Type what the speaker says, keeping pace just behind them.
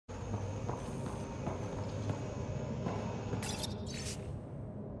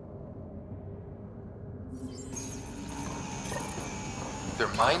They're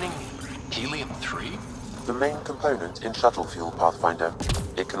mining helium-3? The main component in shuttle fuel, Pathfinder.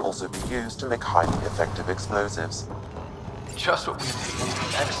 It can also be used to make highly effective explosives. Just what we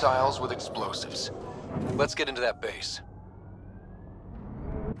need. Exiles with explosives. Let's get into that base.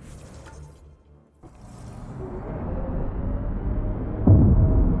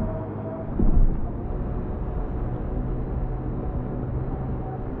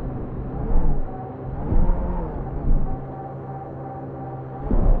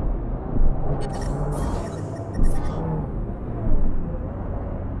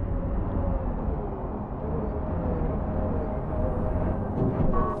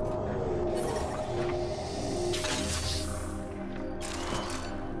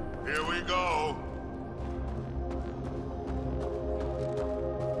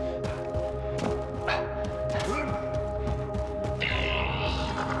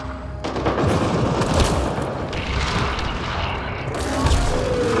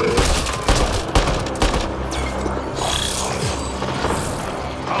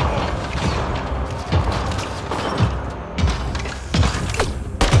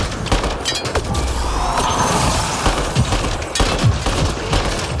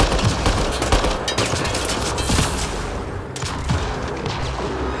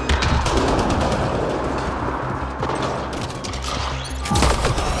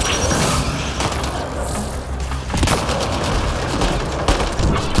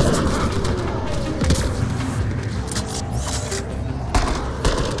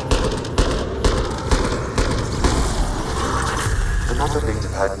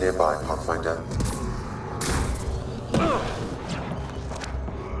 Nearby, Pathfinder.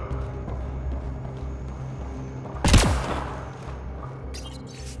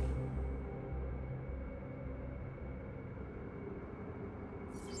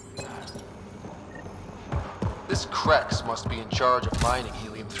 This Krex must be in charge of mining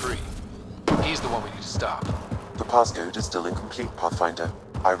helium-3. He's the one we need to stop. The passcode is still incomplete, Pathfinder.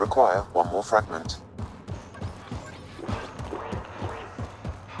 I require one more fragment.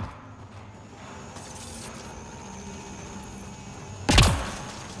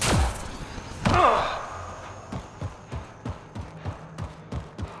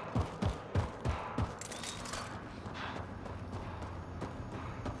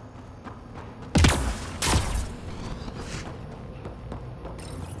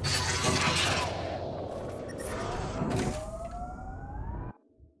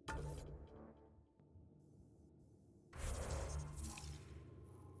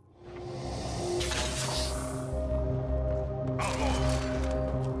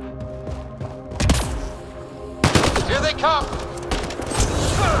 Here they come!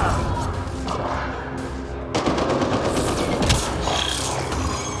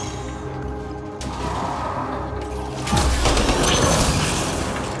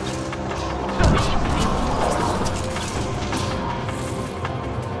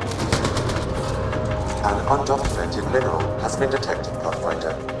 An undocumented mineral has been detected,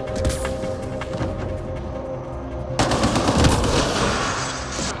 Pathfinder.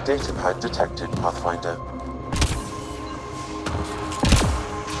 Datapad detected, Pathfinder.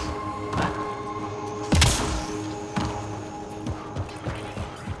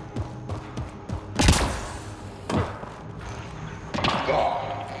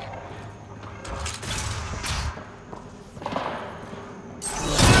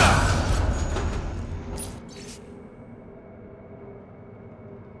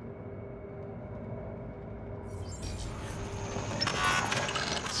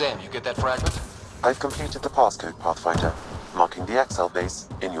 Sam, you get that fragment? I've completed the passcode, Pathfinder, marking the XL base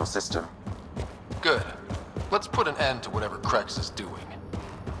in your system. Good. Let's put an end to whatever Krex is doing.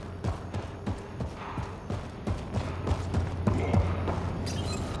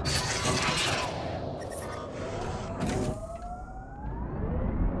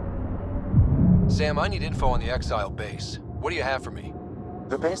 Sam, I need info on the Exile base. What do you have for me?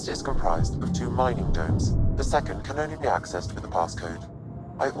 The base is comprised of 2 mining domes. The second can only be accessed with a passcode.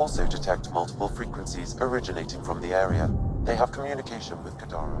 I also detect multiple frequencies originating from the area. They have communication with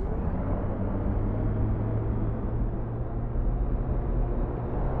Kadara.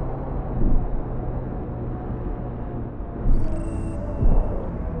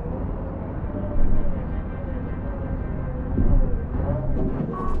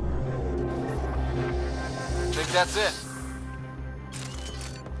 Think that's it?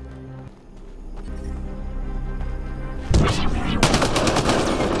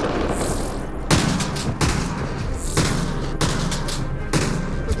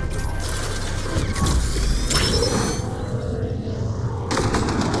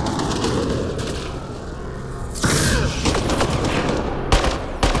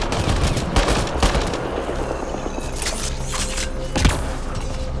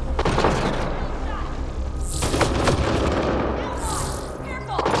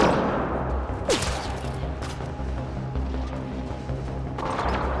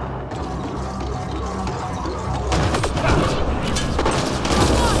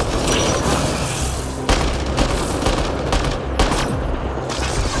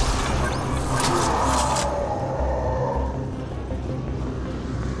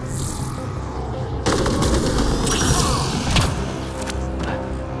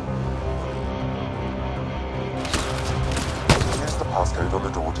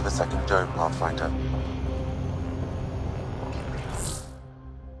 the second dome, Pathfinder.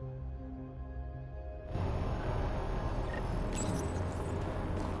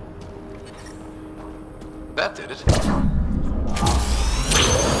 That did it.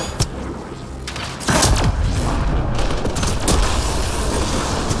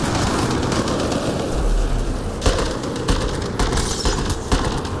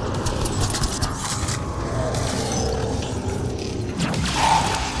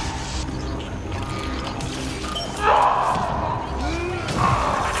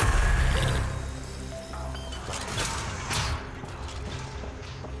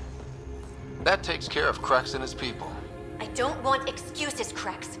 That takes care of Krex and his people. I don't want excuses,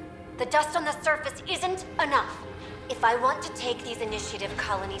 Krex. The dust on the surface isn't enough. If I want to take these initiative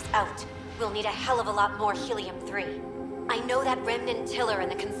colonies out, we'll need a hell of a lot more helium-3. I know that remnant tiller in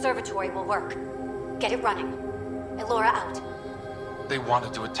the conservatory will work. Get it running. Elora out. They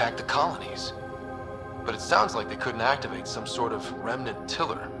wanted to attack the colonies. But it sounds like they couldn't activate some sort of remnant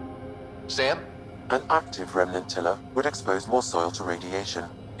tiller. Sam? An active remnant tiller would expose more soil to radiation,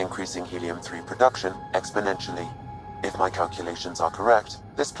 increasing helium-3 production exponentially. If my calculations are correct,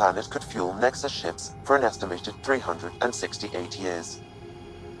 this planet could fuel Nexus ships for an estimated 368 years.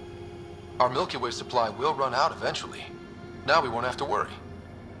 Our Milky Way supply will run out eventually. Now we won't have to worry.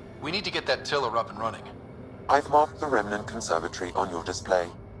 We need to get that tiller up and running. I've marked the remnant conservatory on your display.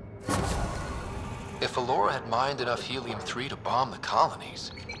 If Elora had mined enough helium-3 to bomb the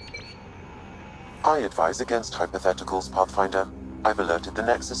colonies... I advise against hypotheticals, Pathfinder. I've alerted the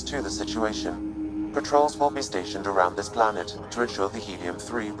Nexus to the situation. Patrols will be stationed around this planet to ensure the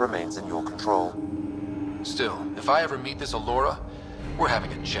helium-3 remains in your control. Still, if I ever meet this Elora, we're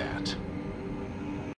having a chat.